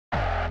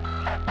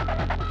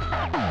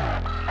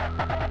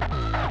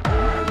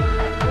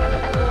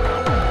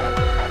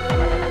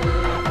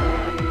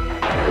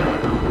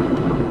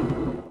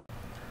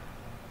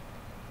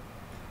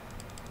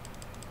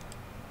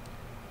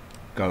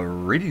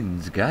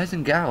Greetings, guys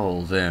and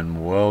gals,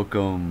 and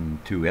welcome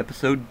to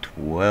episode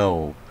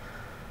 12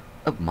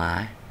 of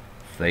my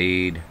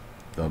Fade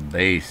the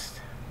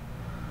Beast.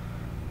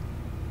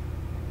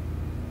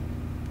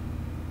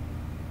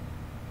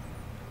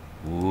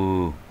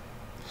 Ooh,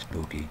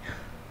 spooky.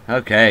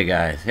 Okay,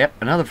 guys, yep,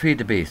 another Feed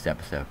the Beast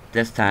episode.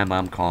 This time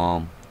I'm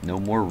calm. No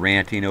more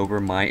ranting over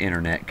my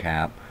internet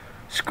cap.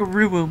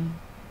 Screw 'em.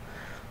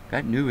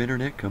 Got new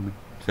internet coming.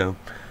 So,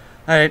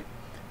 alright,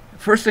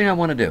 first thing I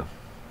want to do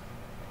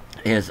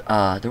is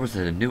there was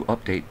a new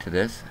update to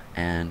this,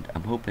 and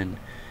I'm hoping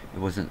it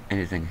wasn't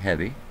anything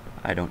heavy.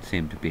 I don't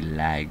seem to be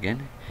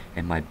lagging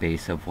in my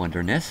base of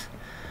wonderness.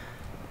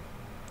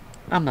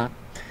 I'm not.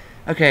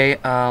 Okay,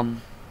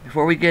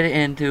 before we get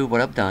into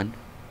what I've done,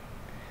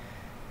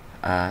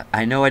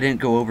 I know I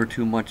didn't go over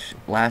too much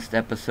last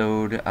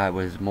episode. I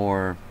was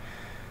more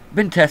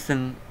been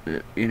testing,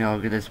 this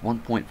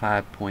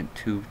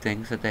 1.5.2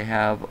 things that they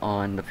have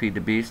on the Feed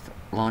the Beast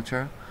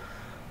launcher.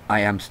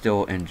 I am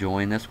still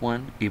enjoying this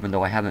one, even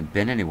though I haven't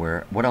been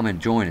anywhere. What I'm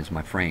enjoying is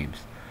my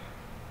frames.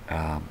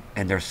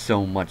 And there's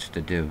so much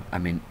to do. I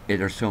mean,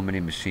 there's so many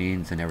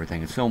machines and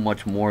everything. It's so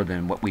much more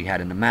than what we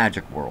had in the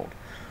Magic World.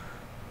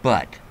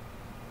 But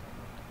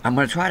I'm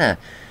going to try to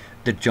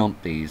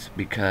jump these,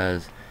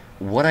 because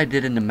what I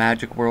did in the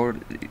Magic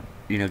World,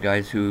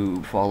 guys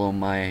who follow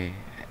my,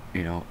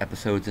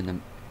 episodes in the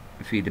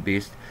Feed the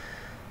Beast,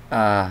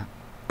 I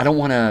don't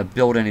want to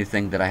build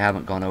anything that I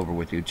haven't gone over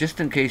with you, just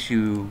in case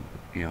you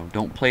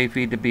don't play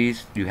Feed the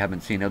Beast, you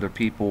haven't seen other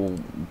people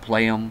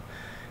play them,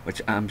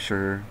 which I'm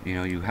sure,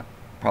 you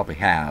probably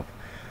have.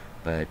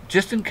 But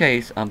just in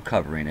case, I'm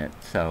covering it.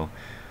 So,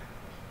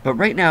 but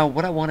right now,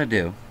 what I want to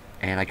do,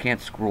 and I can't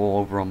scroll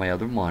over on my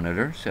other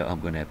monitor, so I'm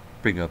going to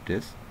bring up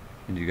this,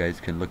 and you guys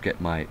can look at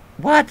my,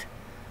 what?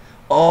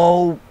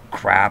 Oh,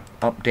 crap,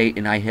 update,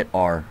 and I hit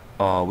R.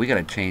 Oh, we got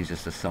to change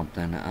this to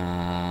something.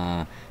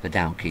 The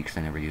down key, 'cause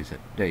I never use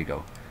it. There you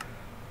go.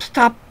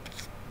 Stop.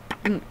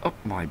 Oh,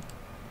 my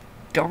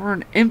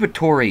darn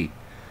inventory.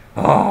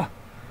 Oh.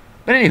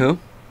 But anywho,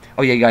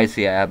 oh yeah, you guys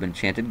see I have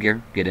enchanted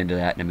gear. Get into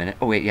that in a minute.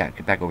 Oh wait, yeah,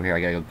 get back over here. I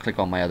gotta go click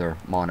on my other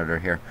monitor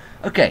here.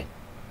 Okay,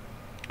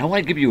 I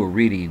want to give you a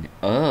reading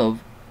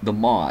of the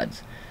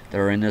mods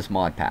that are in this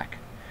mod pack.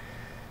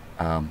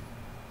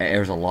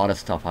 There's a lot of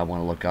stuff I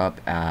want to look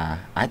up.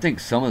 I think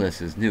some of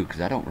this is new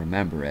because I don't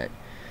remember it.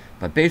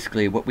 But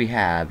basically what we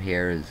have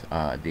here is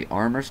the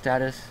armor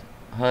status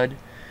HUD,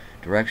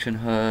 direction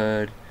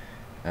HUD,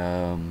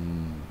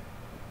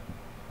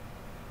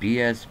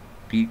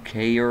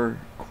 BSBKer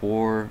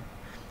core,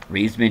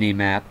 Reed's mini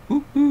map,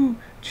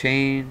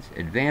 chains,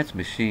 advanced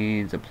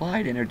machines,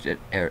 applied energy,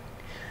 yeah,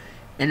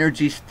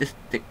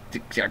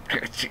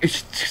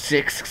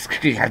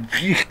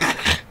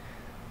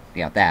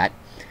 that.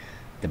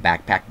 The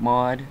backpack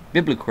mod,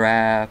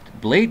 Bibliocraft,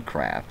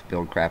 Bladecraft,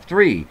 Buildcraft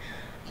 3,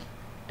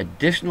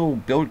 additional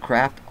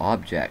Buildcraft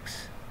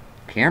objects,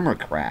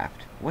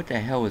 Cameracraft. What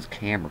the hell is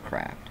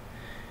Cameracraft?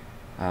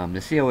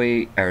 The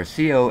COA or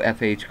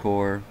COFH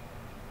core,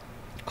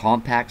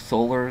 compact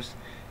solars,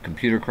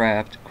 computer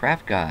craft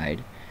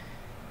guide,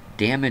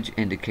 damage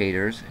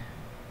indicators,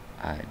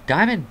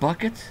 diamond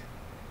buckets.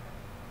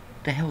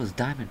 What the hell is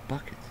diamond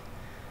buckets?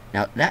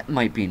 Now that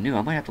might be new.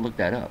 I might have to look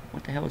that up.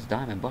 What the hell is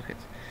diamond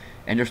buckets?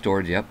 Ender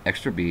storage, yep.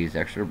 Extra bees,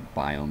 extra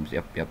biomes,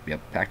 yep.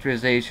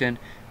 Factorization,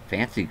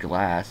 fancy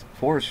glass,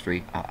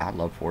 forestry. I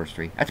love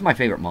forestry. That's my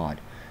favorite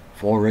mod,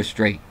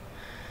 forestry.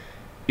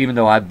 Even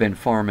though I've been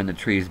farming the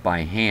trees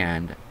by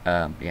hand,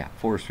 yeah,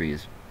 forestry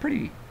is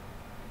pretty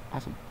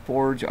awesome.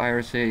 Forge,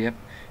 IRC, yep.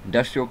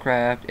 Industrial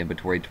craft,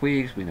 inventory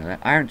tweaks, we know that.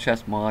 Iron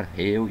chest mod,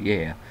 hell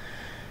yeah.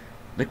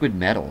 Liquid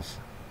metals.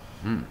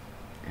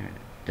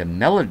 The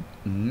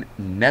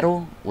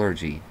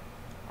metallurgy.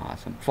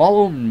 Awesome.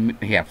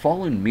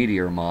 Fallen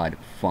meteor mod,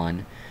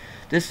 fun.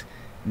 This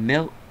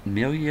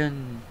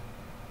million,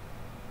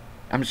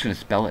 I'm just going to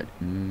spell it.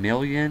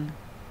 Million,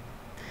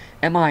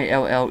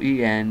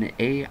 MILLENAIRE.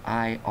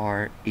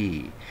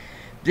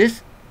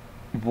 This,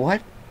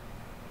 what?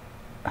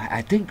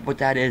 I think what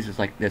that is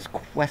like this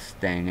quest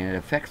thing, and it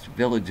affects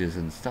villages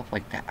and stuff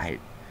like that.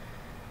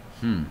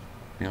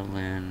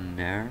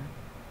 Millionaire?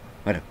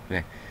 What?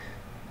 Okay.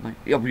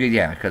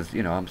 Yeah, because,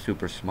 I'm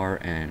super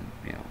smart and,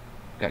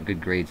 got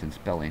good grades in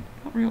spelling.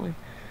 Not really.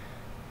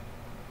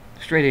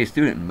 Straight A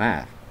student in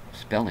math.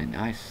 Spelling,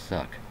 I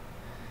suck.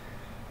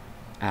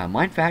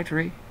 Mine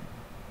Factory.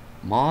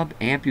 Mob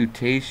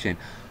amputation.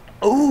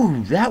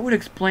 Oh, that would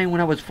explain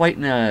when I was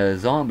fighting a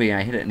zombie and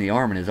I hit it in the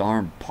arm and his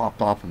arm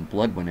popped off and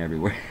blood went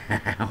everywhere.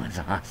 That was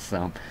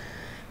awesome.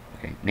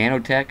 Okay,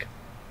 nanotech.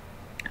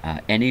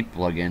 Any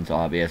plugins,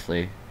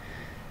 obviously.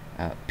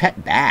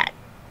 Pet bat.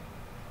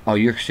 Oh,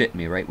 you're shitting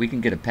me, right? We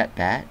can get a pet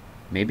bat?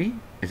 Maybe?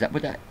 Is that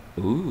what that...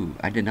 Ooh,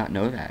 I did not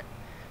know that.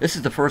 This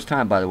is the first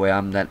time, by the way,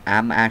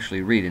 I'm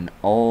actually reading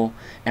all...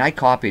 And I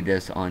copied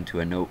this onto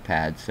a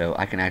notepad, so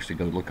I can actually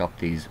go look up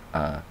these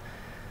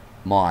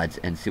mods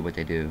and see what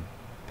they do.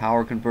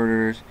 Power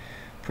converters,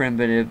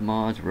 primitive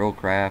mods,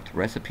 Realcraft,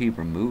 recipe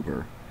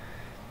remover,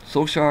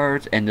 soul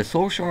shards, and the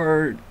soul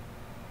shard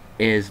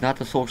is not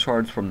the soul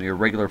shards from the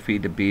regular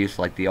Feed the Beast,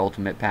 like the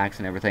ultimate packs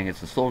and everything.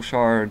 It's the soul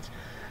shards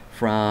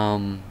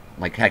from,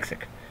 like,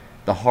 Hexic.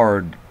 The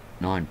hard,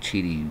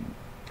 non-cheaty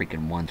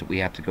freaking ones that we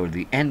have to go to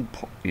the end,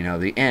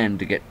 the end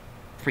to get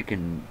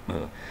freaking...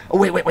 Oh,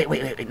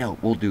 wait, no,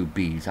 we'll do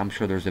bees. I'm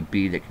sure there's a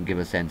bee that can give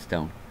us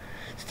endstone.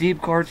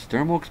 Steve Carts,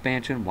 Thermal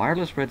Expansion,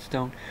 Wireless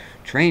Redstone,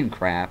 Train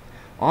Craft,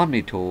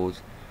 Omni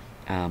Tools,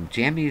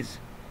 Jammy's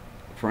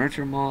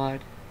Furniture Mod.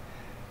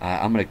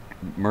 I'm going to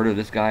murder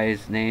this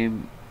guy's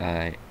name.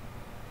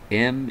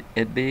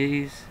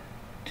 Ibis,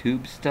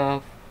 Tube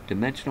Stuff,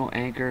 Dimensional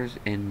Anchors,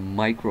 and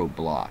Micro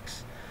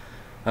Blocks.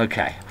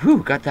 Okay,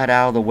 whew, got that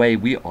out of the way.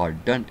 We are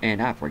done,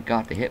 and I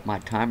forgot to hit my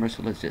timer,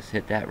 so let's just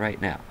hit that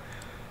right now.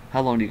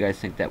 How long do you guys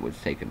think that would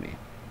have taken me?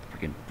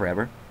 Freaking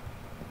forever?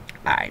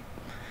 Alright.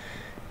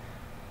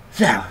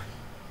 So,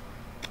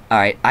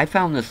 alright, I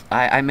found this,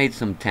 I made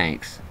some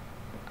tanks,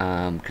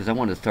 because I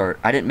wanted to start,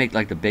 I didn't make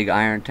like the big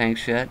iron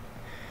tanks yet.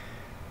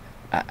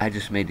 I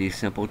just made these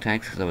simple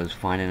tanks because I was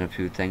finding a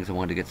few things. I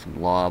wanted to get some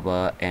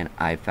lava, and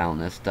I found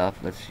this stuff.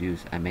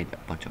 I made a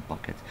bunch of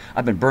buckets.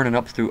 I've been burning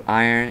up through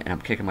iron, and I'm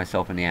kicking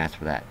myself in the ass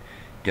for that.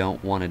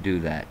 Don't want to do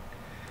that.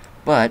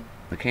 But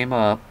I came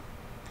up,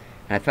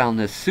 and I found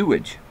this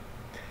sewage.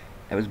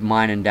 I was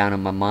mining down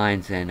in my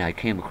mines, and I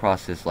came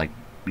across this, like,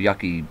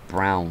 yucky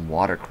brown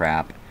water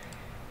crap,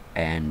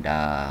 and,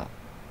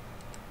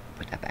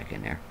 put that back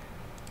in there.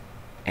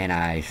 And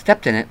I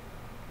stepped in it,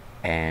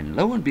 and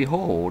lo and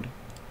behold...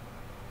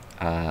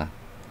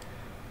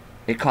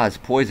 it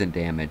caused poison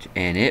damage,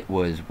 and it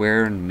was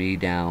wearing me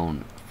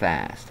down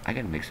fast. I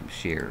gotta make some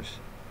shears.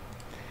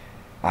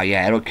 Oh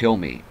yeah, it'll kill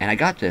me. And I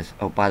got this.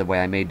 Oh, by the way,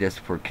 I made this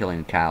for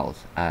killing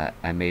cows.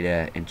 I made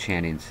a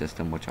enchanting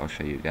system, which I'll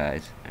show you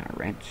guys. And our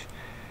wrench.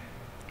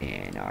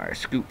 And our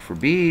scoop for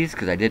bees,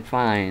 because I did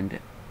find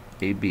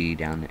a bee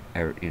down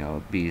there, or,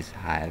 a bee's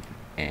hive.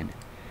 And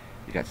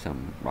we got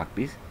some rock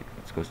bees.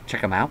 Let's go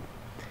check them out.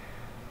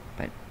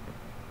 But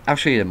I'll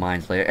show you the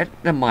mines later.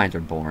 The mines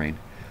are boring.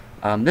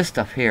 This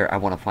stuff here I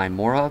want to find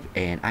more of,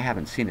 and I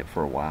haven't seen it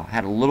for a while.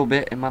 Had a little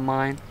bit in my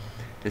mind.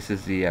 This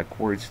is the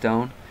quarried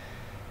stone.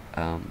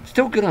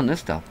 Still good on this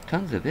stuff.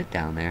 Tons of it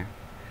down there.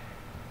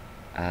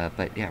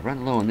 But yeah,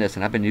 running low on this,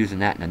 and I've been using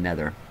that in the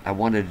nether. I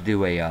wanted to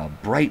do a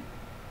bright...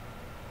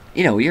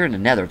 you're in the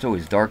nether, it's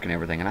always dark and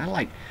everything, and I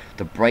like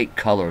the bright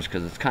colors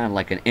because it's kind of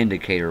like an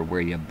indicator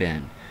where you've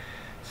been.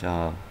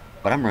 So...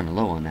 But I'm running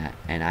low on that,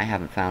 and I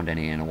haven't found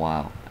any in a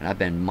while. And I've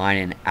been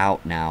mining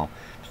out now,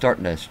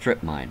 starting to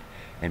strip mine,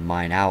 and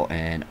mine out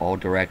in all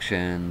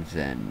directions,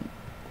 and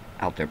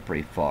out there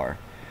pretty far.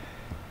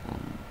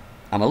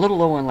 I'm a little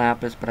low on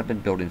lapis, but I've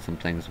been building some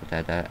things with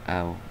that.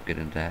 I'll get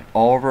into that.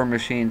 All of our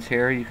machines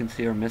here, you can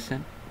see, are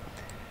missing.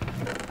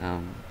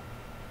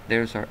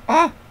 There's our...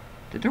 Ah!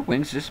 Did their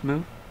wings just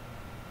move?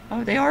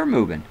 Oh, they are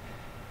moving.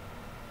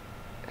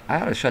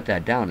 I ought to shut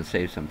that down to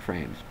save some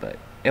frames, but...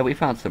 Yeah, we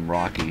found some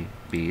rocky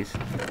bees.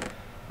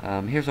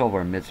 Here's all of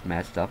our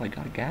mismatched stuff. I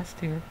got a gas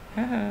tier.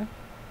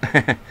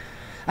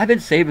 I've been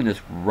saving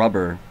this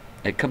rubber.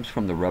 It comes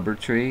from the rubber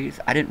trees.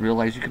 I didn't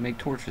realize you could make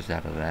torches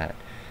out of that.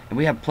 And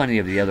we have plenty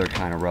of the other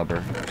kind of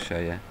rubber. I'll show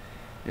you.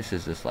 This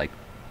is just like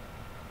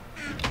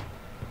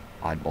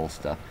oddball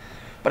stuff.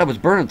 But I was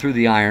burning through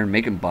the iron,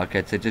 making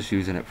buckets, and just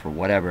using it for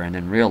whatever, and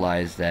then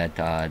realized that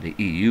the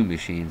EU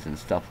machines and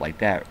stuff like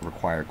that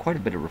require quite a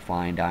bit of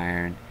refined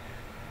iron.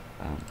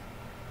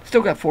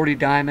 Still got 40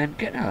 diamond,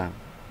 getting a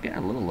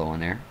little low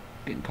on there.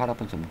 Getting caught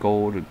up on some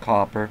gold and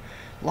copper.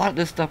 A lot of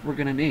this stuff we're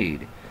going to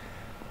need.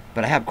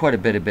 But I have quite a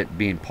bit of it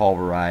being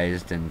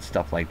pulverized and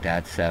stuff like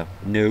that, so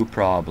no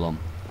problem.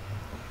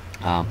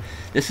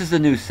 This is the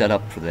new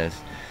setup for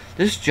this.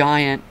 This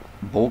giant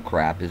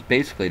bullcrap is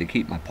basically to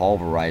keep my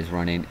pulverize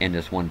running in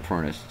this one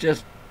furnace.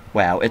 Just,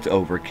 wow, it's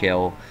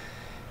overkill.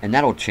 And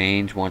that'll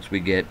change once we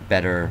get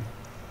better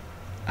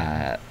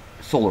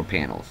solar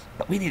panels.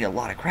 But we need a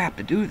lot of crap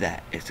to do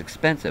that. It's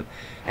expensive.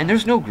 And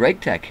there's no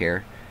GregTech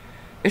here.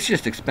 It's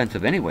just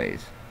expensive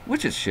anyways.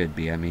 Which it should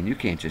be. I mean, you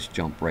can't just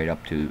jump right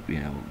up to,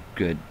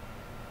 good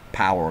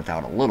power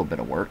without a little bit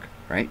of work.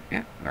 Right?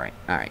 Yeah.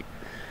 Alright.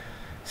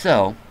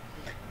 So,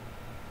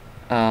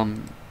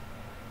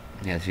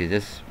 yeah, see,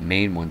 this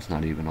main one's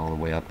not even all the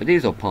way up. But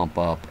these will pump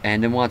up.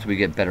 And then once we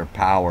get better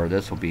power,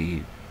 I'll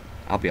be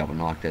able to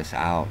knock this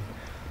out.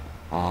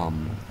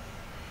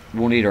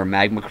 We'll need our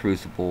magma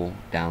crucible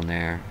down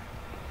there.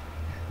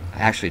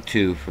 Actually,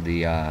 2 for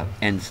the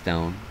end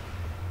stone.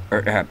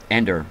 Or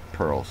ender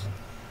pearls.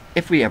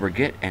 If we ever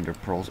get ender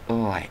pearls.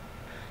 Oh, I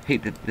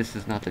hate that this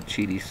is not the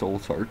cheaty soul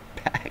sword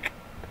pack.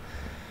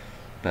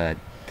 But,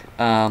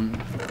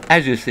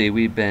 as you see,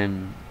 we've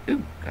been...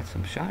 Ooh, got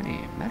some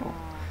shiny metal.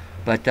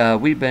 But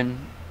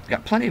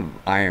got plenty of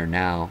iron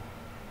now.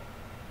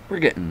 We're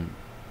getting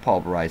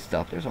pulverized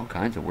stuff. There's all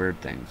kinds of weird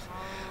things.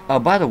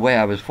 By the way,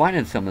 I was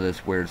finding some of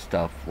this weird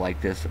stuff,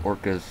 like this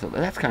Orcas. So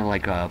that's kind of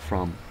like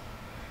from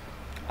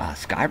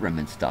Skyrim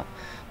and stuff.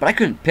 But I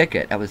couldn't pick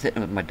it. I was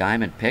hitting it with my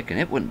diamond pick, and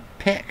it wouldn't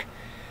pick.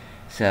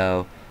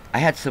 So I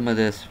had some of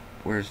this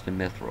Where's the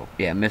mithril?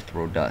 Yeah,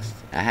 mithril dust.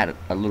 I had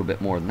a little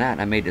bit more than that,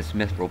 and I made this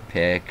mithril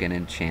pick and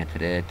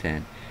enchanted it,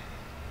 and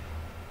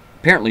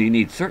apparently you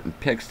need certain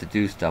picks to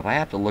do stuff. I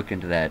have to look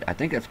into that. I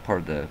think that's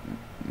part of the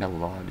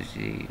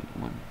metallurgy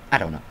one. I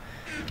don't know.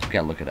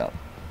 Gotta look it up.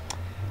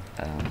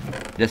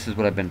 This is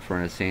what I've been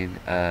furnacing.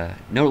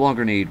 No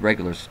longer need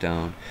regular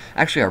stone.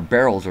 Actually, our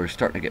barrels are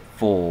starting to get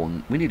full,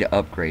 and we need to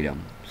upgrade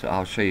them. So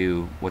I'll show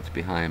you what's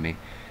behind me.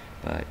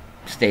 But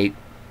state,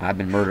 I've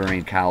been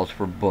murdering cows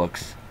for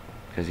books.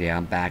 Because, yeah,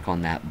 I'm back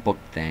on that book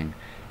thing.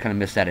 Kind of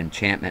missed that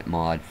enchantment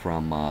mod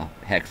from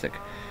Hexic,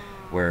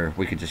 where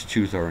we could just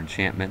choose our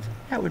enchantments.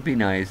 That would be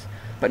nice.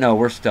 But no,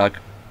 we're stuck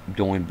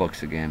doing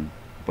books again,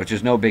 which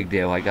is no big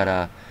deal. I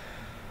got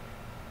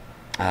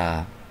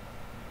a...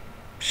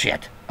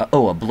 shit.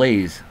 A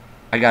blaze.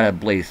 I got a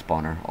blaze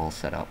spawner all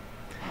set up.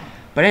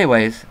 But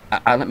anyways,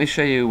 let me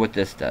show you what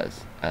this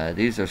does.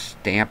 These are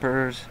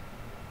stampers.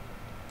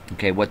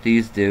 Okay, what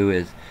these do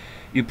is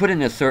you put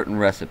in a certain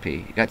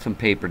recipe. You got some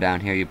paper down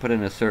here. You put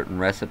in a certain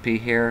recipe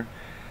here,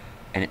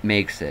 and it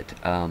makes it.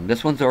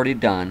 This one's already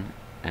done,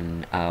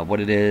 and what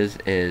it is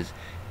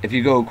if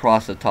you go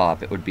across the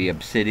top, it would be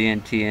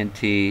obsidian,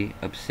 TNT,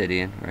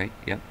 obsidian, right?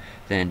 Yep.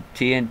 Then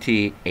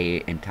TNT,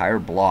 a entire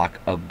block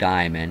of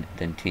diamond,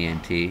 then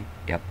TNT,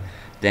 yep.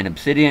 Then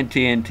obsidian,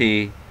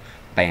 TNT,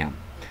 bam.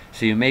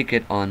 So you make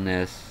it on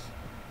this,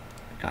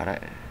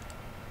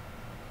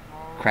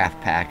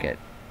 craft packet.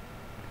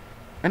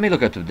 Let me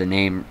look up the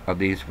name of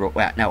these.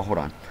 Now, hold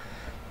on.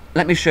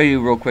 Let me show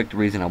you real quick the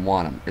reason I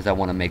want them. Is I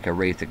want to make a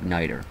Wraith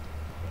Igniter.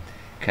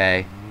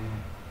 Okay.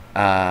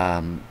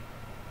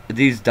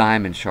 These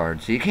diamond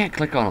shards. So you can't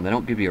click on them. They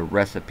don't give you a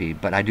recipe.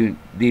 But I do.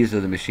 These are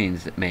the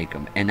machines that make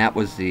them. And that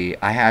was the...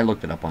 I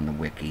looked it up on the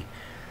wiki.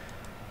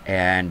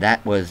 And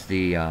that was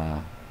the...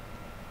 yeah,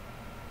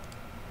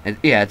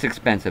 it's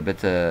expensive.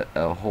 It's a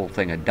whole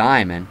thing of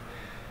diamond.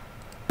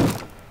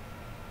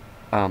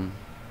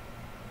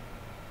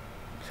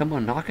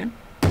 Someone knocking?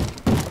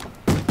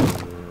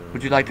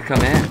 Would you like to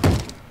come in?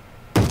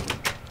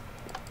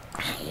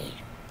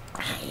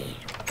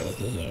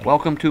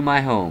 Welcome to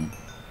my home.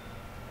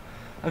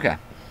 Okay.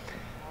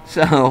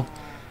 So,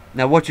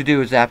 now what you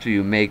do is after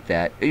you make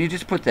that, you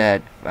just put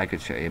that, I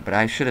could show you, but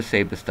I should have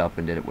saved the stuff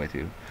and did it with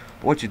you.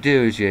 But what you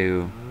do is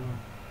you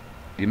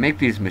make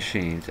these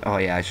machines. Oh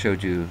yeah, I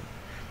showed you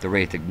the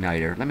Wraith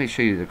Igniter. Let me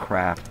show you the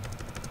craft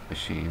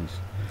machines.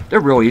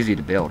 They're real easy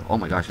to build. Oh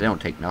my gosh, they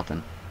don't take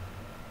nothing.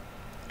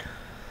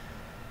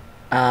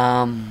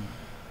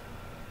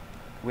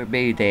 Where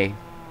be they?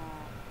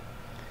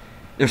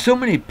 There's so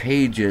many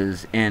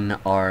pages in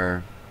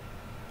our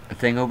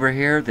thing over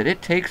here that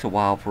it takes a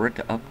while for it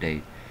to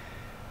update.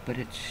 But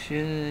it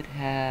should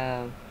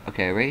have...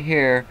 Okay, right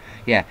here.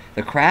 Yeah,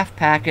 the craft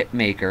packet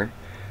maker.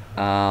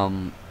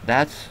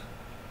 That's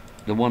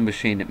the one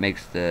machine that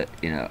makes the,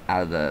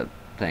 out of the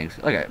things.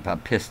 Look at a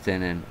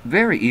piston, and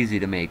very easy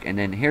to make. And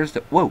then here's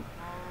the... Whoa!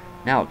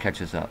 Now it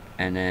catches up.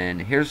 And then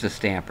here's the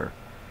stamper.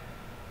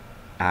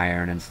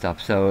 Iron and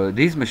stuff. So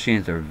these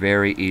machines are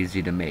very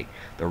easy to make.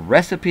 The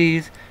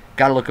recipes,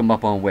 gotta look them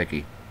up on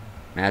Wiki.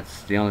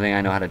 That's the only thing I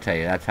know how to tell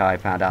you. That's how I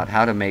found out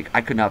how to make... I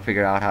could not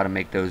figure out how to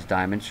make those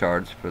diamond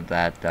shards for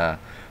that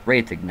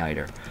Wraith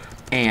Igniter.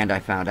 And I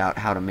found out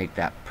how to make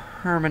that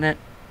permanent,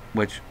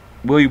 which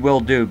we will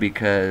do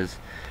because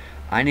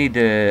I need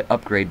to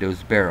upgrade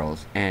those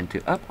barrels. And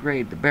to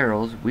upgrade the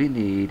barrels, we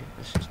need...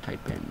 Let's just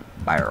type in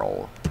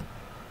barrel.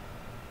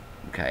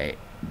 Okay.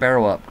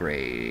 Barrel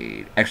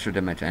upgrade. Extra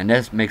dimension. And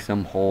this makes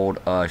them hold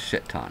a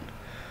shit ton.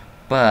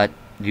 But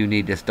you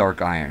need this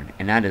dark iron,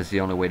 and that is the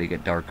only way to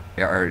get dark,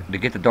 or to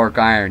get the dark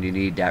iron you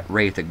need that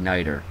Wraith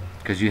Igniter,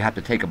 because you have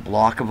to take a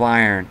block of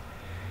iron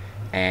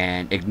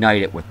and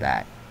ignite it with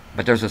that.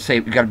 But there's a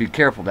safe, you got to be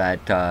careful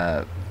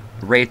that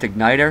Wraith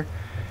Igniter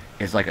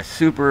is like a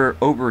super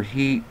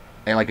overheat,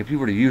 and like if you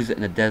were to use it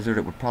in the desert,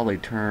 it would probably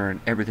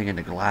turn everything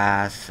into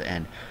glass,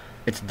 and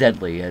it's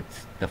deadly.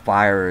 The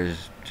fire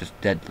is just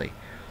deadly.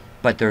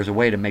 But there's a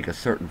way to make a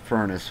certain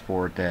furnace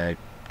for it to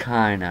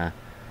kind of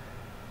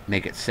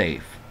make it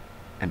safe.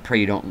 And pray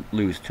you don't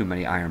lose too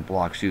many iron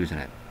blocks using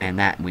it. And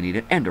that, we need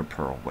an ender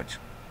pearl, which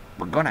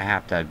we're going to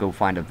have to go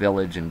find a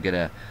village and get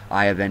a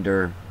Eye of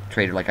Ender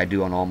trader like I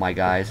do on all my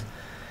guys.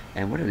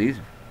 And what are these?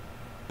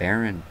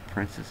 Baron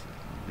Princesses.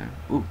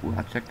 Ooh,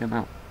 I'll check them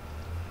out.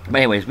 But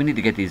anyways, we need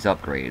to get these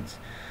upgrades.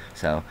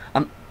 So,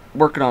 I'm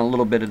working on a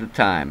little bit at a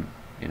time.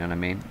 You know what I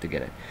mean? To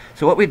get it.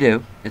 So what we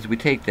do is we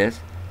take this,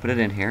 put it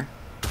in here.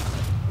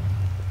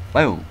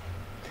 Boom.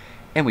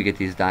 And we get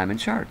these diamond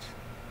shards.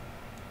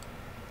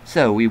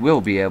 So we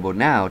will be able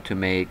now to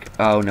make...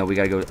 Oh no, we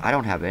gotta go... I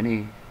don't have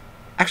any...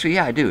 Actually,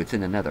 yeah, I do. It's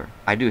in the nether.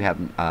 I do have...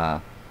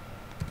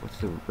 What's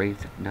the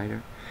Wraith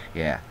Igniter?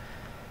 Yeah.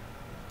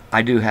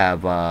 I do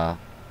have...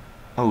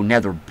 Oh,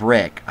 nether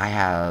brick. I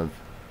have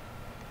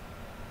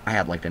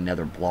like the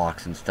nether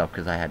blocks and stuff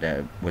because I had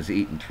to... Was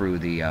eating through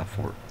the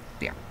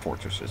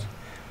fortresses.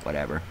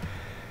 Whatever.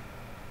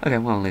 Okay,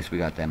 well, at least we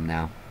got them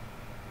now.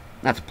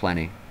 That's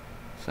plenty.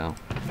 So,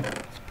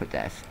 let's put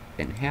that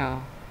in here.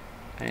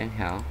 And in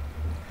here.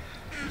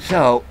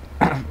 So,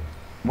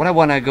 what I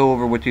want to go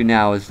over with you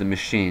now is the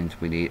machines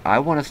we need. I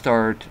want to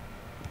start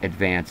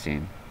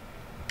advancing.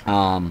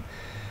 From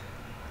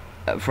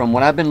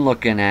what I've been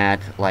looking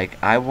at,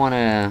 like, I want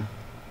to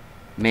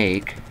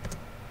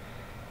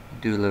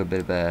do a little bit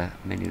of a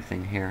menu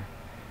thing here.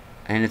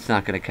 And it's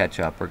not going to catch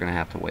up. We're going to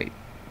have to wait.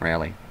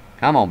 Really.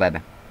 Come on, baby.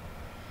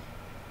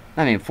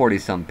 I mean,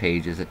 40-some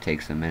pages. It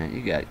takes a minute.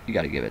 You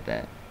got to give it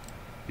that.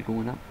 You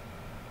going up?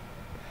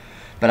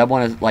 But I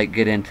want to, like,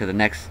 get into the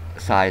next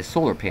size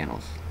solar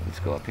panels. Let's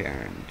go up here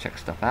and check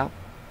stuff out.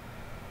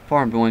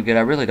 Farm doing good.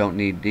 I really don't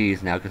need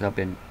these now because I've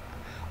been...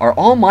 Are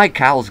all my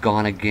cows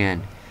gone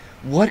again?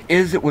 What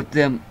is it with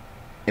them?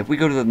 If we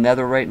go to the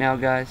nether right now,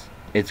 guys,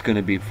 it's going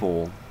to be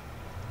full.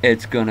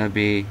 It's going to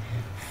be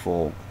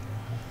full.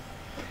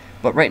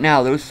 But right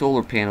now, those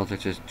solar panels are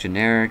just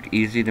generic,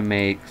 easy to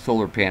make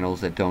solar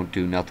panels that don't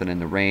do nothing in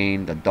the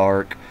rain, the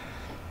dark,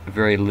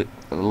 very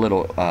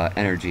little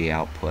energy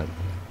output.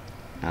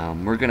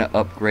 We're going to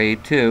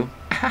upgrade to...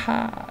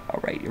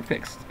 Alright, you're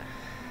fixed.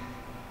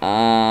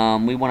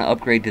 We want to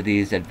upgrade to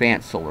these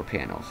advanced solar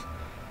panels.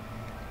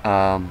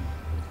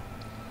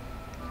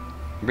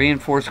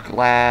 Reinforced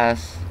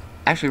glass.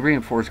 Actually,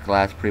 reinforced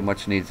glass pretty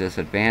much needs this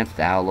advanced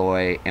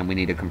alloy, and we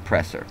need a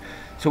compressor.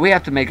 So we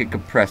have to make a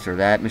compressor.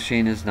 That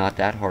machine is not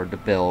that hard to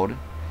build.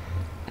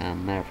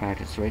 Matter of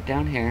fact, it's right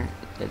down here.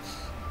 It's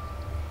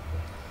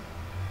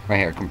right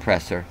here,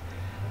 compressor.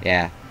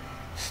 Yeah.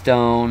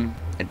 Stone,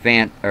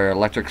 advanced or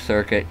electric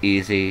circuit,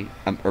 easy.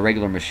 A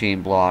regular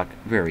machine block,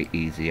 very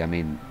easy. I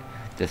mean,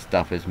 this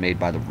stuff is made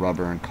by the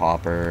rubber and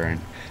copper, and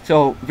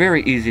so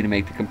very easy to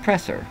make the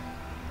compressor.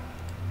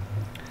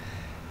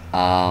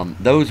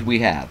 Those we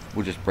have.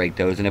 We'll just break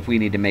those, and if we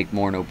need to make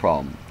more, no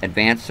problem.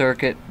 Advanced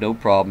circuit, no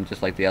problem,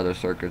 just like the other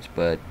circuits,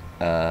 but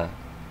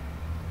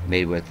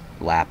made with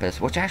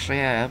lapis, which actually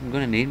I'm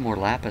going to need more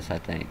lapis, I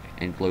think,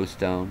 and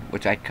glowstone,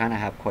 which I kind of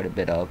have quite a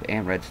bit of,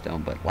 and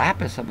redstone, but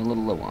lapis I'm a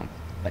little low on.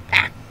 But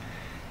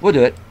we'll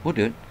do it. We'll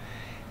do it.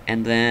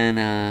 And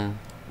then,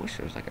 wish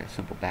there was like a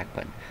simple back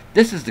button.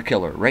 This is the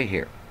killer right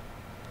here.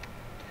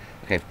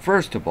 Okay,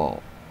 first of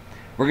all,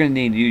 we're going to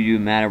need UU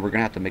matter. We're going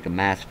to have to make a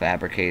mass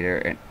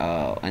fabricator,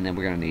 and then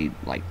we're going to need,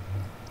 like,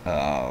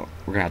 we're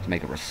going to have to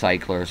make a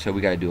recycler, so we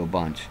got to do a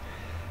bunch.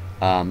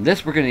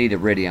 This we're going to need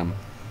iridium.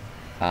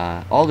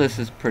 All this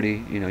is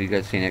pretty, you know, you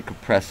guys seen it,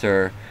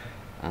 compressor.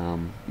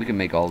 We can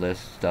make all this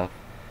stuff.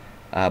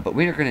 But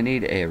we are going to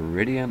need a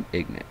iridium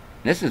ignite.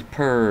 This is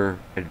per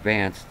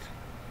advanced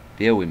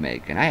deal we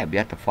make, and I have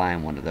yet to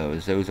find one of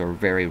those. Those are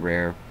very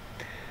rare.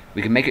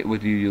 We can make it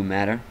with UU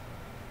matter,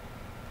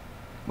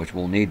 which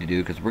we'll need to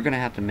do because we're going to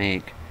have to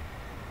make...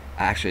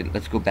 Actually,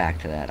 let's go back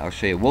to that. I'll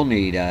show you. We'll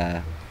need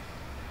to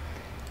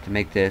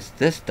make this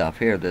stuff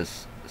here,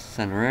 this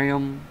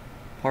Cenarium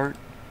part.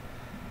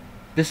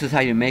 This is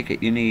how you make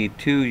it. You need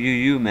 2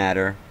 UU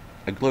matter,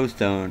 a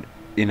glowstone,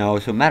 you know,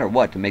 so no matter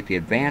what, to make the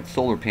advanced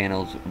solar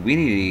panels, we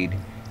need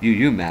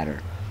UU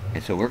matter.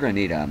 And so we're going to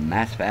need a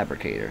mass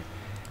fabricator.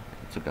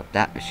 Let's look up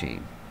that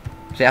machine.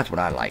 See, that's what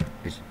I like.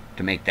 Is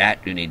to make that,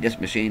 you need this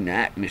machine,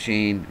 that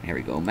machine. Here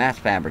we go, mass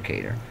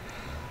fabricator.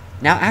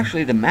 Now,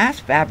 actually, the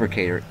mass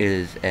fabricator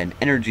is an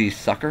energy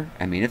sucker.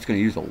 I mean, it's going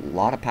to use a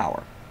lot of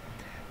power.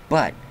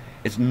 But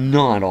it's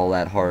not all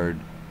that hard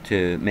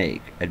to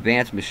make.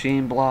 Advanced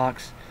machine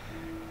blocks,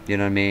 you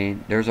know what I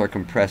mean? There's our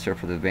compressor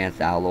for the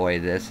advanced alloy.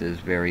 This is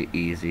very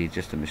easy,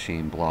 just a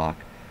machine block.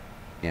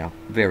 You know,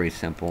 very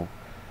simple.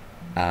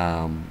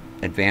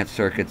 Advanced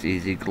circuits,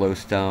 easy.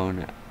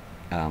 Glowstone.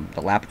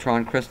 The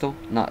Lapitron crystal,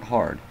 not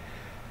hard.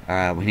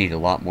 We need a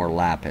lot more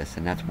lapis,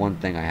 and that's one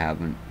thing I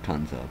haven't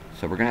tons of.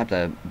 So we're going to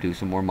have to do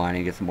some more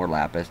mining, get some more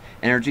lapis.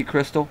 Energy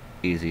crystal,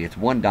 easy. It's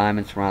 1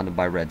 diamond surrounded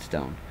by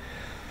redstone.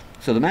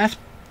 So the mass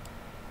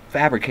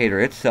fabricator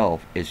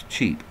itself is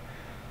cheap.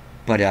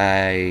 But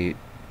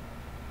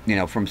you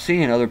know, from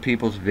seeing other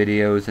people's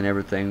videos and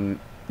everything,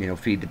 you know,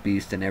 Feed the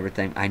Beast and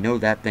everything, I know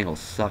that thing will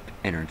suck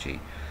energy.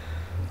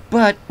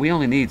 But we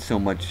only need so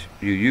much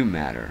UU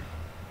matter.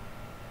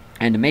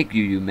 And to make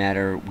UU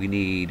matter, we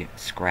need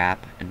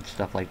scrap and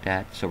stuff like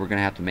that. So we're going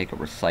to have to make a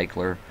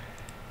recycler.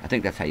 I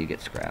think that's how you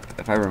get scrap,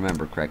 if I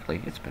remember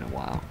correctly. It's been a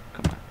while.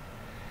 Come on.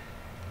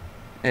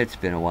 It's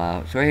been a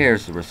while. So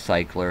here's the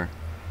recycler.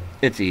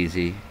 It's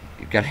easy.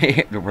 You've got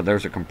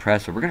there's a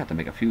compressor. We're going to have to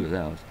make a few of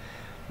those.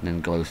 And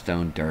then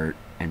glowstone, dirt,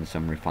 and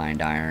some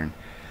refined iron.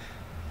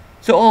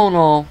 So all in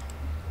all,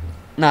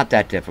 not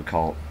that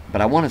difficult. But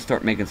I want to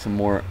start making some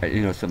more,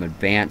 you know, some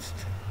advanced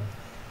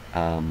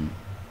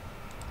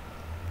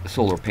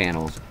solar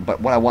panels.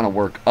 But what I want to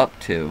work up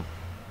to,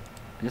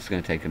 and this is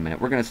going to take a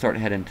minute, we're going to start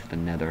heading to the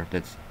nether.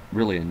 That's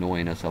really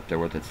annoying us up there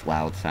with its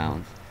loud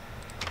sounds.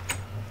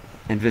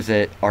 And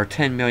visit our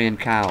 10 million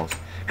cows.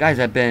 Guys,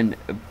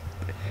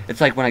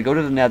 it's like when I go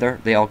to the nether,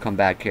 they all come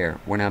back here.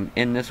 When I'm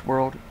in this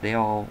world, they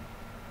all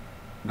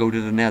go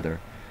to the nether,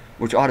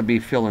 which ought to be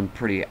feeling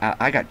pretty...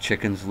 I got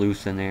chickens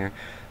loose in there.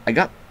 I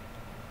got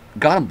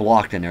them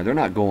blocked in there. They're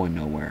not going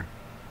nowhere.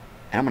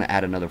 And I'm going to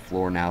add another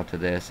floor now to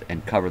this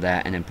and cover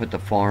that, and then put the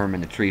farm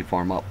and the tree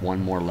farm up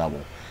one more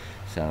level.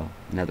 So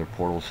nether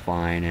portal's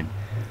fine, and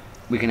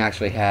we can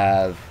actually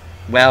have,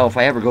 well, if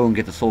I ever go and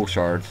get the soul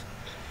shards,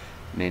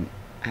 I mean,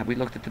 have we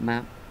looked at the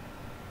map?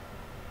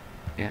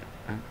 Yeah.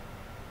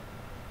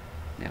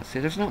 Yeah, see,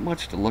 there's not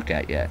much to look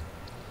at yet.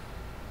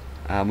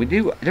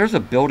 There's a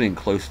building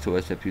close to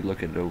us if you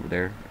look at it over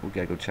there. We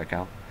gotta go check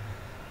out.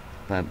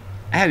 But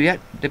I have yet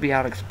to be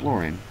out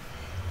exploring.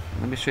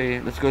 Let me show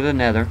you. Let's go to the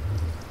Nether.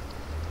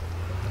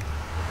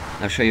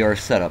 I'll show you our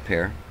setup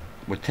here.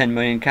 With 10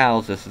 million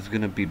cows, this is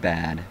gonna be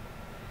bad.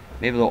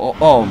 Maybe they'll.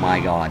 Oh my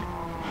God!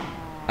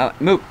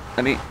 Move.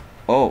 Let me.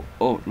 Oh,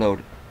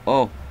 load.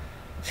 Oh,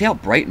 see how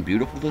bright and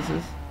beautiful this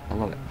is? I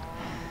love it.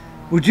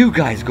 Would you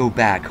guys go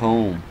back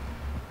home?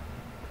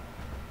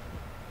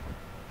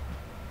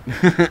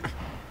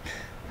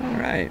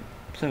 Alright,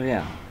 so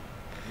yeah.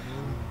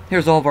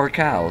 Here's all of our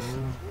cows.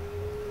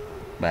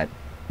 But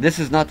this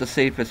is not the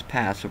safest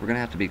path, so we're going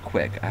to have to be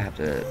quick. I have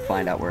to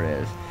find out where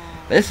it is.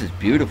 But this is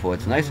beautiful.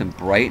 It's nice and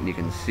bright, and you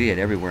can see it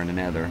everywhere in the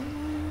Nether.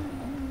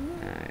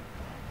 Alright.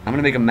 I'm going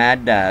to make a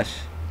mad dash.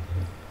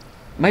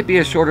 Might be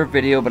a shorter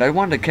video, but I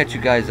wanted to catch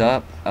you guys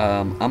up.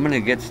 I'm going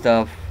to get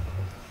stuff.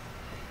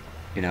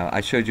 You know,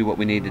 I showed you what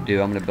we need to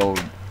do. I'm going to build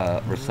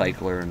a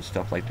recycler and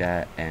stuff like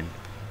that, and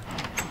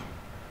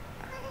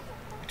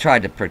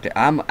tried to protect.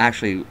 I'm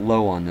actually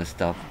low on this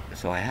stuff,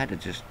 so I had to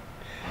just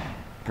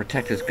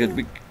protect as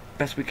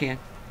best we can.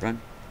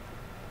 Run.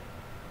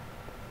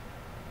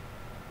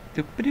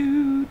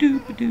 Doop-a-doo,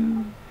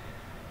 doop-a-doo.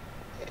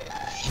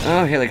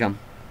 Oh, here they come.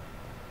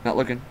 Not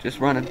looking, just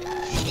running.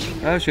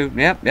 Oh shoot!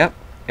 Yep.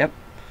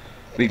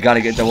 We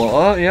gotta get the wall.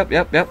 Oh, yep.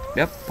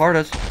 Part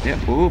us. Yep.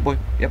 Oh boy.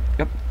 Yep.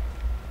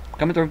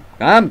 Coming through.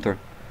 I'm through.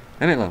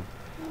 Let me alone.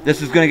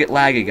 This is gonna get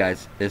laggy,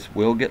 guys. This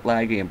will get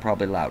laggy and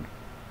probably loud.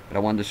 But I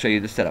wanted to show you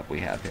the setup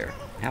we have here.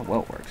 How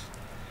well it works.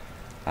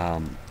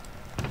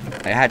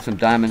 I had some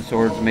diamond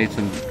swords, made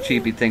some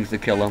cheapy things to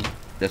kill them.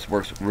 This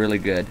works really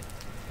good.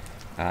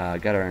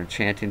 Got our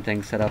enchanting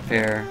thing set up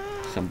here.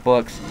 Some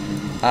books.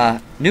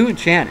 New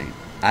enchanting.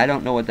 I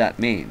don't know what that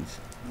means.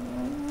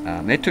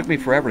 It took me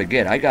forever to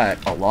get. I got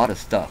a lot of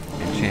stuff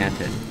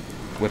enchanted.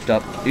 Whipped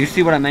up. You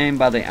see what I mean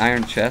by the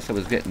iron chest I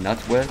was getting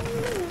nuts with?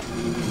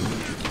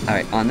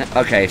 Alright, on that.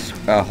 Okay,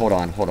 hold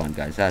on,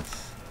 guys.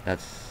 That's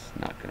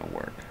not gonna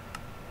work.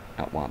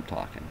 Not while I'm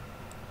talking.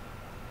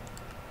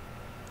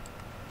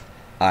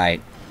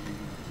 Alright.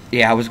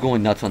 Yeah, I was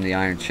going nuts on the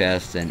iron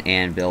chests and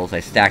anvils. I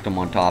stacked them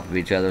on top of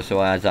each other,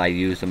 so as I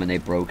used them and they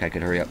broke, I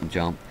could hurry up and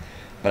jump.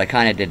 But I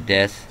kind of did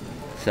this.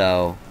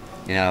 So,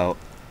 you know,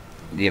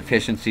 the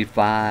efficiency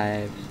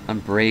 5s,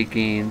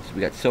 unbreakings, we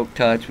got silk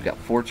touch, we got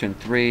fortune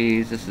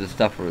 3s. This is the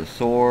stuff for the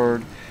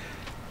sword,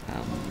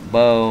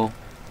 bow,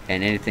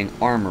 and anything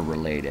armor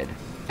related.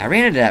 I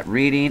ran into that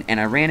reading, and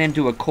I ran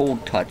into a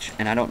cold touch,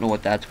 and I don't know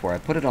what that's for. I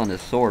put it on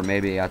this sword.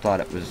 Maybe I thought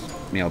it was,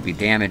 you know, be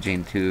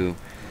damaging to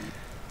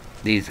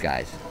these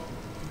guys.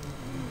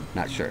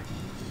 Not sure.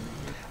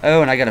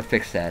 Oh, and I gotta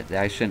fix that.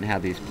 I shouldn't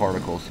have these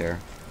particles here.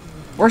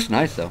 Works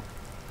nice, though.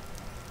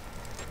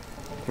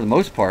 For the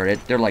most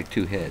part, they're like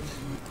 2 hits.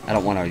 I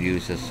don't want to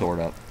use this sword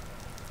up.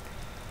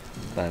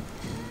 But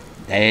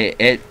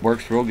it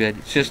works real good.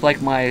 It's just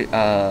like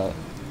my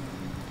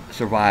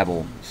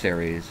survival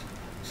series.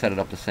 Set it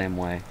up the same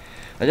way.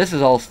 But this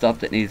is all stuff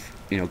that needs,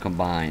 you know,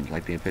 combined,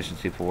 like the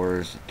efficiency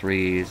 4s,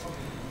 3s,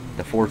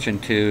 the fortune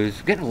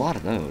 2s. Getting a lot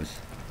of those.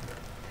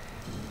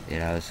 You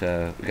know,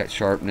 so we got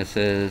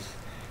sharpnesses.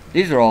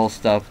 These are all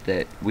stuff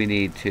that we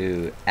need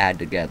to add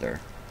together.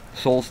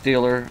 Soul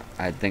Stealer,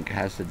 I think,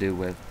 has to do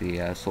with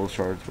the soul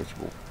shards, which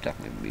we'll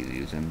definitely be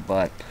using.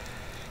 But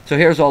so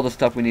here's all the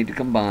stuff we need to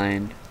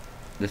combine.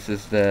 This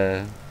is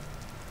the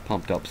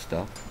pumped up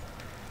stuff.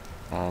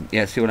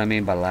 Yeah, see what I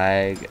mean by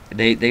lag?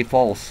 They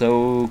fall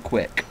so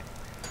quick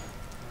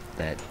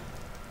that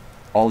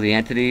all the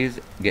entities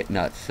get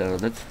nuts. So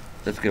let's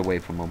get away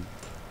from them.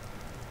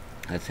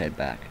 Let's head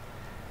back.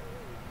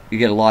 You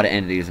get a lot of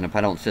entities, and if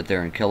I don't sit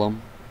there and kill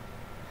them.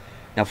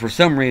 Now, for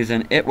some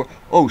reason,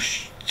 oh,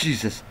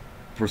 Jesus.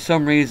 For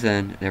some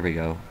reason, there we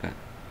go.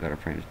 Got our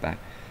frames back.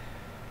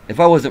 If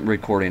I wasn't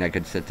recording, I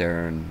could sit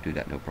there and do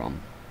that, no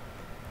problem.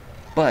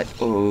 But,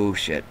 oh,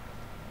 shit.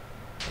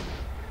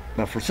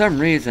 But for some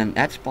reason,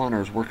 that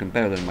spawner is working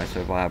better than my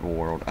survival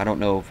world. I don't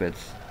know if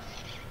it's...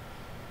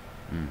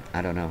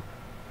 I don't know.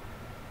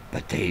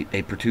 But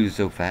they produce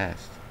so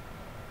fast.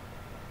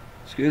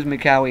 Excuse me,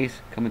 cowies.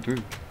 Coming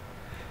through.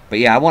 But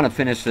yeah, I want to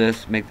finish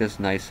this, make this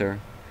nicer.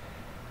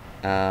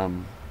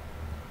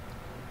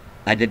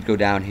 I did go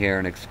down here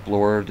and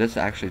explore. This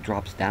actually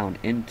drops down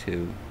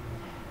into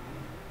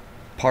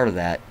part of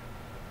that.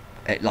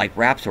 It like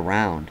wraps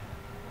around.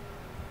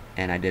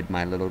 And I did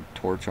my little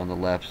torch on the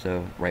left,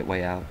 so right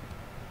way out.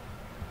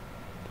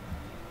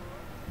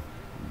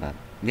 But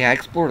yeah, I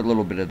explored a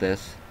little bit of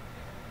this.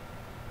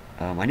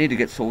 I need to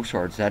get soul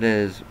shards.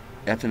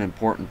 That's an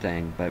important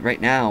thing. But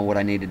right now, what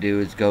I need to do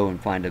is go and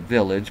find a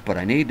village. But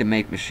I need to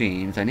make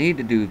machines. I need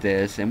to do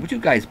this. And would you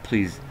guys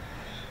please...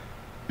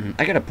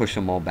 I gotta push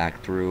them all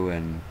back through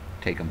and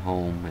take them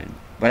home.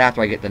 But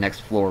after I get the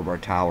next floor of our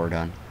tower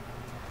done.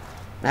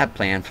 I have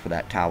plans for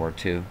that tower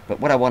too. But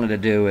what I wanted to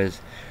do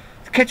is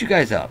catch you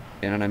guys up.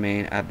 You know what I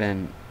mean? I've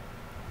been.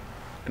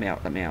 Let me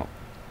out. Let me out.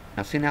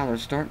 Now see, now they're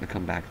starting to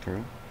come back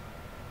through.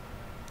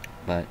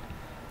 But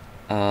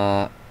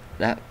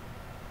that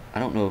I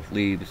don't know if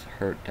leaves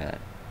hurt that.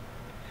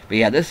 But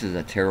yeah, this is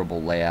a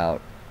terrible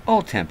layout.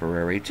 All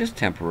temporary, just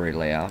temporary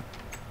layout.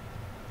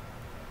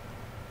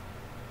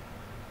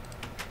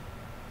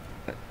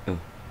 Oh,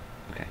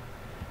 okay.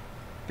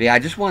 But yeah, I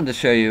just wanted to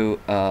show you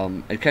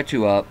and catch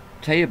you up,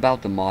 tell you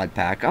about the mod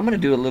pack. I'm gonna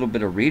do a little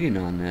bit of reading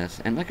on this,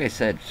 and like I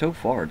said, so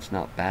far it's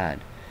not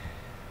bad.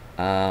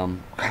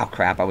 Oh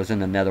crap! I was in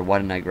the Nether. Why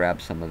didn't I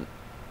grab some of the?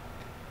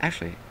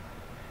 Actually,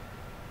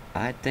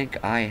 I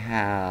think I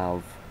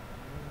have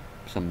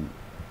some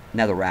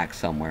netherrack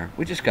somewhere.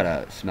 We just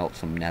gotta smelt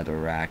some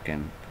netherrack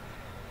and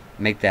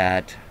make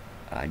that.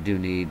 I do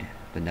need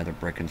the nether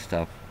brick and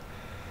stuff.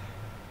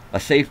 A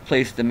safe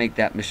place to make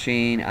that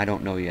machine, I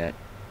don't know yet.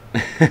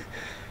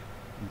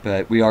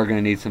 But we are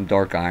gonna need some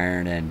dark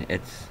iron, and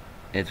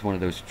it's one of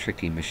those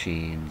tricky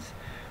machines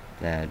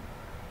that,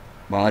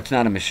 well, it's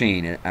not a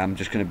machine. I'm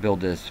just gonna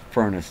build this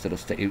furnace that'll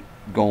stay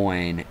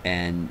going,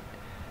 and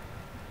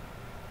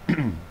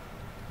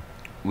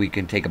we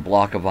can take a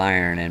block of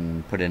iron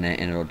and put in it,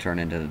 and it'll turn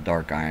into the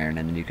dark iron,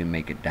 and then you can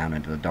make it down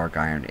into the dark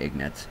iron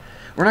ingots.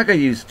 We're not going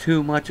to use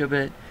too much of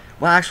it.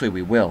 Well, actually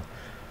we will,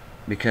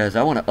 because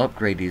I want to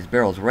upgrade these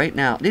barrels. Right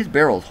now, these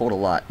barrels hold a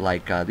lot.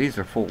 Like, these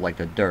are full like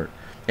the dirt.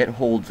 It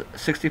holds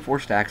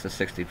 64 stacks of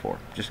 64,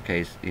 just in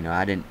case, you know,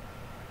 I didn't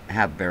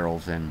have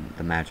barrels in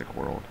the magic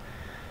world.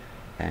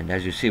 And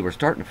as you see, we're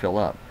starting to fill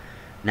up.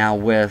 Now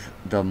with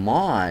the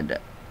mod,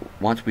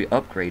 once we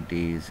upgrade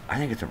these, I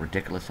think it's a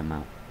ridiculous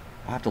amount.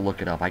 I'll have to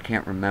look it up. I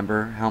can't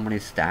remember how many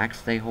stacks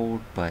they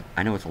hold, but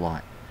I know it's a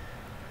lot.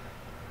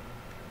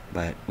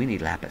 But we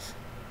need lapis.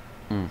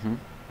 I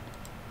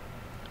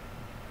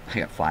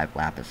got 5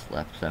 lapis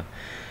left, so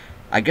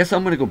I guess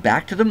I'm going to go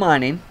back to the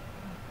mining,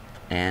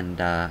 and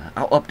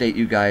I'll update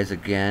you guys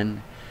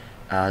again.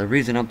 The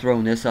reason I'm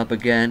throwing this up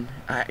again,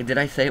 did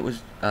I say it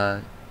was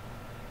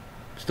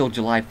still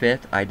July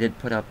 5th? I did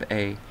put up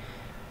a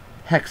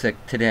Hexic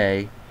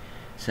today,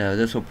 so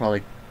this will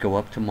probably go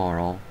up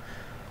tomorrow.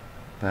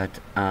 But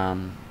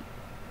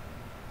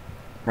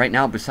right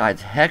now,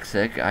 besides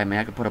Hexic, I mean,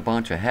 I could put a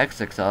bunch of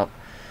Hexics up.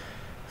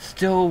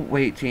 Still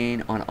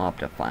waiting on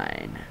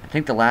Optifine. I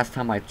think the last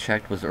time I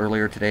checked was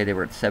earlier today. They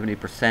were at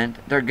 70%.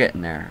 They're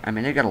getting there. I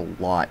mean, they got a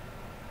lot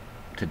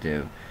to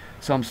do.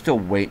 So I'm still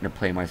waiting to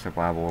play my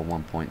Survival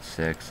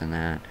 1.6 and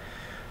that.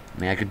 I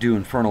mean, I could do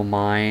Infernal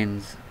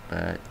Mines,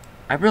 but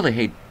I really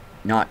hate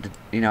not to,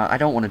 you know, I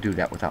don't want to do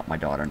that without my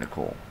daughter,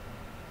 Nicole.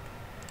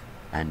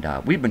 And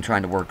we've been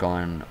trying to work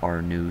on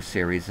our new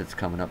series that's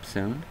coming up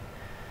soon.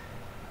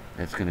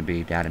 It's going to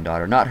be Dad and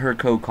Daughter. Not her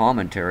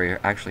co-commentary,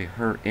 actually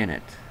her in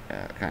it.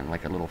 Kind of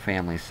like a little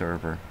family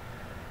server.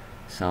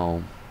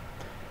 So,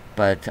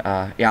 but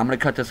yeah, I'm going to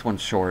cut this one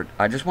short.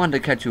 I just wanted to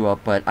catch you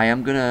up, but I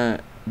am going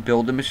to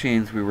build the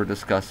machines we were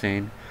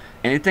discussing.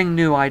 Anything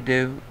new I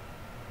do,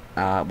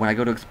 when I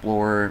go to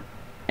explore,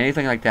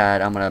 anything like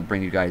that, I'm going to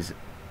bring you guys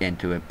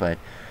into it. But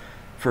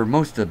for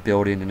most of the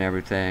building and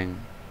everything,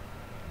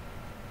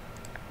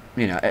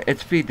 you know,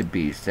 it's Feed the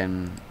Beast,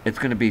 and it's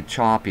going to be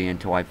choppy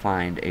until I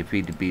find a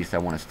Feed the Beast I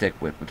want to stick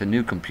with. With a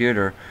new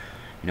computer,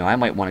 you know, I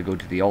might want to go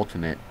to the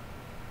Ultimate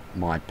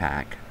mod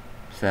pack.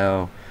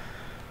 So,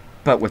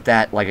 but with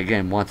that, like,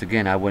 again, once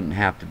again, I wouldn't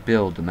have to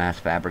build the Mass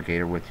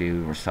Fabricator with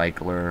you,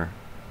 Recycler,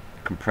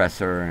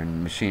 Compressor,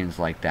 and machines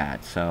like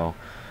that. So,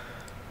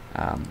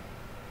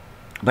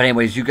 but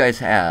anyways, you guys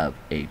have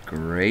a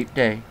great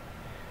day,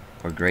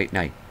 or great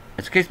night,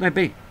 as the case might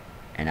be,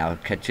 and I'll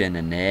catch you in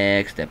the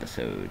next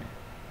episode.